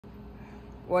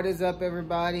What is up,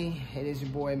 everybody? It is your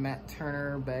boy Matt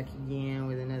Turner back again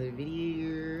with another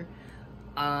video.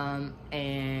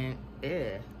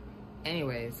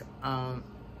 Anyways,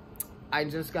 I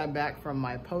just got back from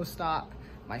my post-op,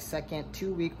 my second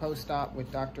 2-week post-op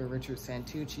with Dr. Richard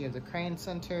Santucci of the Crane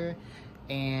Center,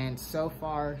 and so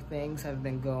far things have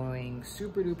been going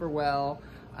super duper well.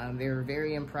 They were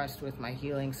very impressed with my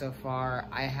healing so far.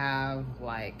 I have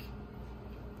like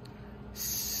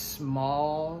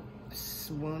small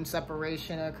wound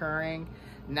separation occurring,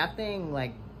 nothing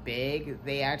like big.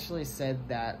 They actually said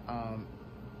that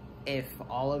if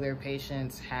all of their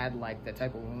patients had like the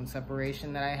type of wound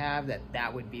separation that I have,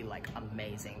 that would be like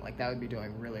amazing. Like that would be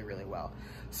doing really, really well.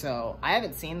 So I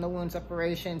haven't seen the wound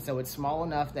separation, so it's small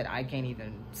enough that I can't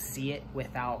even see it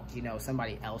without, you know,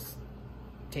 somebody else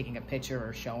taking a picture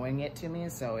or showing it to me.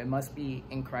 So it must be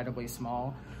incredibly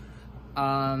small.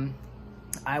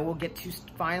 I will get to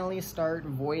finally start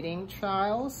voiding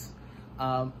trials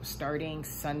starting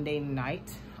Sunday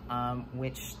night,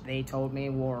 which they told me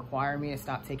will require me to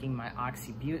stop taking my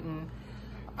oxybutynin,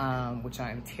 which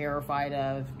I'm terrified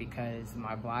of because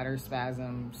my bladder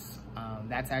spasms,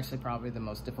 that's actually probably the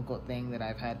most difficult thing that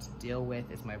I've had to deal with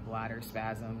is my bladder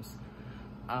spasms.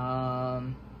 What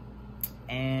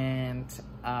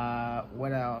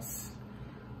else?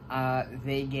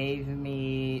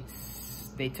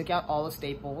 They took out all the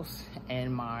staples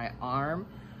in my arm,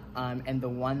 and the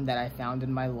one that I found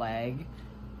in my leg.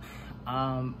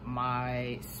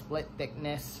 My split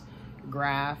thickness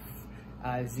graph,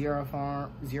 zero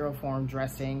form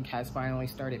dressing has finally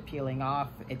started peeling off.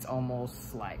 It's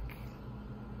almost like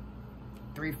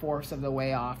 3/4 of the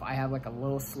way off. I have like a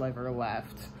little sliver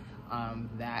left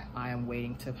that I am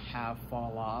waiting to have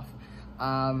fall off.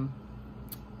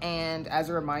 And as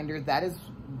a reminder, that is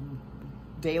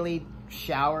daily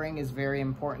showering is very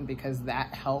important because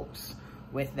that helps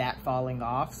with that falling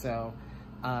off. So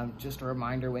just a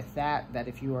reminder with that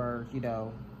if you are, you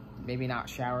know, maybe not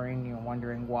showering, you're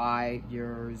wondering why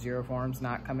your zero form's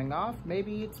not coming off,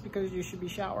 maybe it's because you should be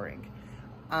showering.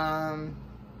 So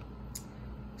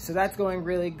that's going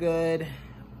really good.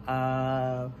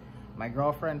 My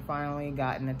girlfriend finally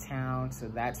got into town, so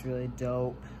that's really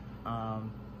dope.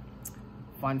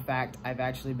 Fun fact, I've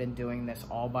actually been doing this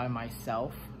all by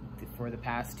myself for the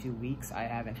past 2 weeks. I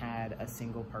haven't had a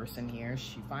single person here.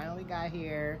 She finally got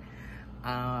here,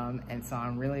 and so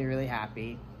I'm really, really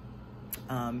happy.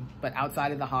 But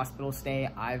outside of the hospital stay,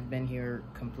 I've been here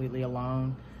completely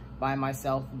alone, by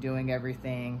myself, doing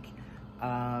everything.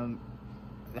 The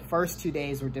first 2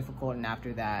 days were difficult, and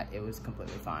after that, it was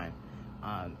completely fine,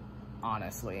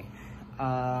 honestly.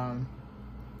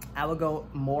 I will go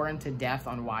more into depth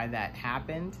on why that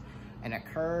happened and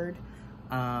occurred.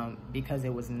 Because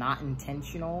it was not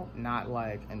intentional, not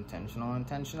like intentional.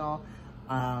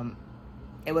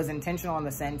 It was intentional in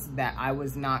the sense that I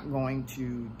was not going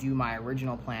to do my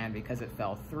original plan because it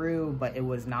fell through, but it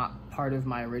was not part of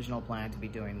my original plan to be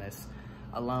doing this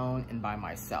alone and by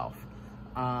myself.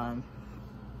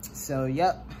 So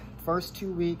yep, first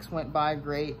 2 weeks went by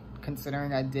great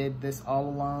considering I did this all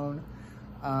alone.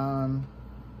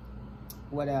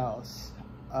 What else?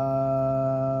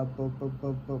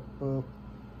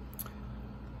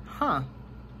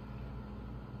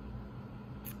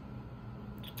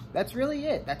 That's really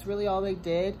it. That's really all they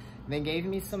did. They gave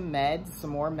me some meds,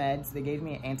 some more meds. They gave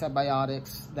me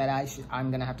antibiotics that I'm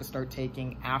gonna have to start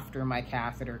taking after my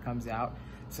catheter comes out.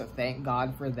 So thank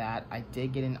God for that. I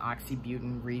did get an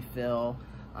oxybutynin refill.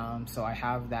 So I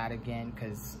have that again,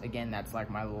 because again, that's like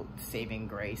my little saving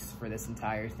grace for this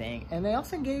entire thing. And they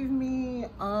also gave me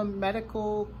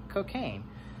medical cocaine.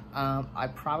 I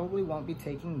probably won't be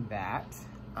taking that.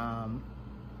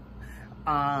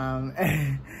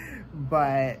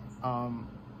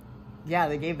 Yeah,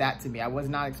 they gave that to me. I was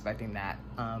not expecting that.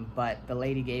 But the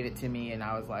lady gave it to me and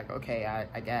I was like, okay,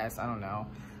 I guess, I don't know.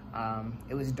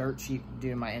 It was dirt cheap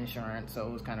due to my insurance, so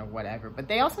it was kind of whatever. But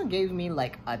they also gave me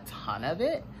like a ton of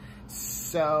it.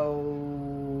 So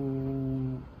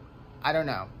I don't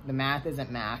know. The math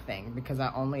isn't mathing because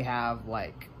I only have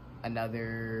like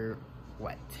another,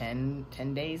 what, 10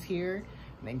 days here.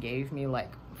 And they gave me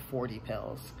like 40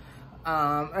 pills.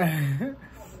 They're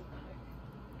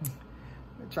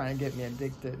trying to get me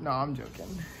addicted. No, I'm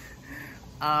joking.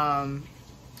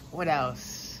 What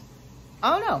else? I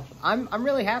don't know. I'm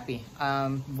really happy.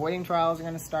 Voiding trials are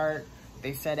gonna start.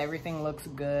 They said everything looks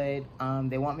good.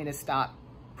 They want me to stop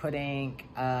putting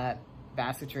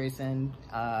bacitracin,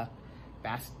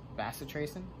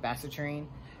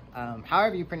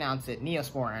 however you pronounce it,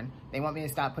 Neosporin. They want me to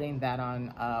stop putting that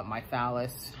on my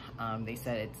phallus. They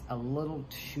said it's a little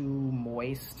too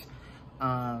moist.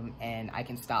 and I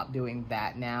can stop doing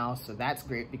that now, so that's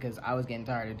great because I was getting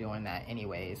tired of doing that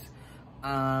anyways.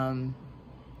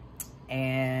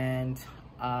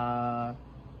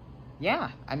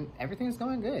 Yeah, everything's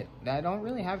going good. I don't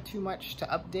really have too much to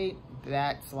update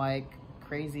that's like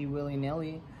crazy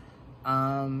willy-nilly.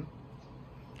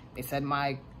 They said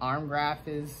my arm graft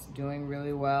is doing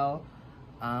really well,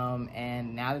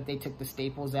 and now that they took the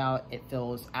staples out, it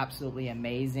feels absolutely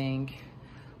amazing.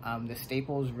 The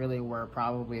staples really were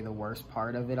probably the worst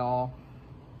part of it all.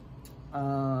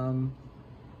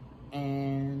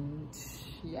 And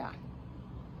yeah,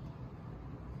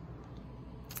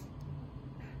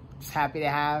 just happy to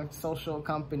have social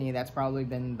company. That's probably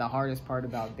been the hardest part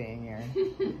about being here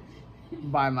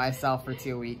by myself for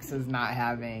 2 weeks, is not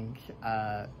having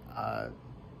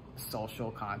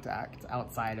social contact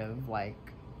outside of like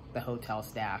the hotel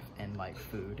staff and like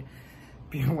food.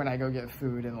 When I go get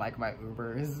food and like my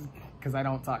Ubers, because I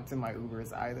don't talk to my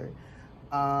Ubers either.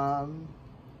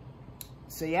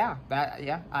 So yeah,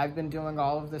 I've been doing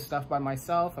all of this stuff by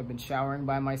myself. I've been showering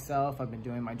by myself. I've been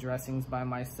doing my dressings by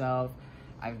myself.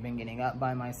 I've been getting up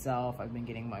by myself. I've been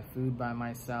getting my food by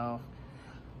myself.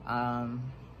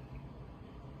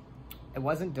 It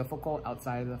wasn't difficult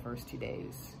outside of the first 2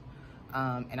 days.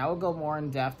 And I will go more in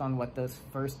depth on what those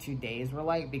first 2 days were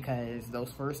like, because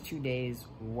those first 2 days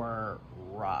were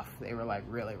rough. They were like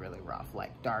really, really rough,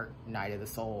 like dark night of the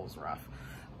souls rough.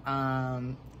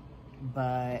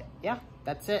 But yeah,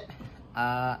 that's it.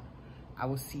 I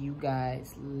will see you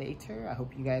guys later. I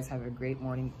hope you guys have a great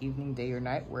morning, evening, day, or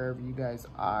night, wherever you guys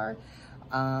are.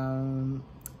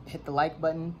 Hit the like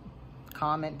button,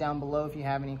 comment down below if you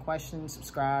have any questions,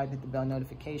 subscribe, hit the bell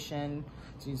notification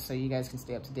so you guys can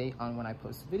stay up to date on when I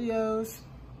post videos.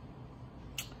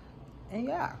 And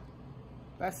yeah,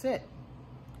 that's it.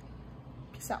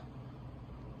 Peace out.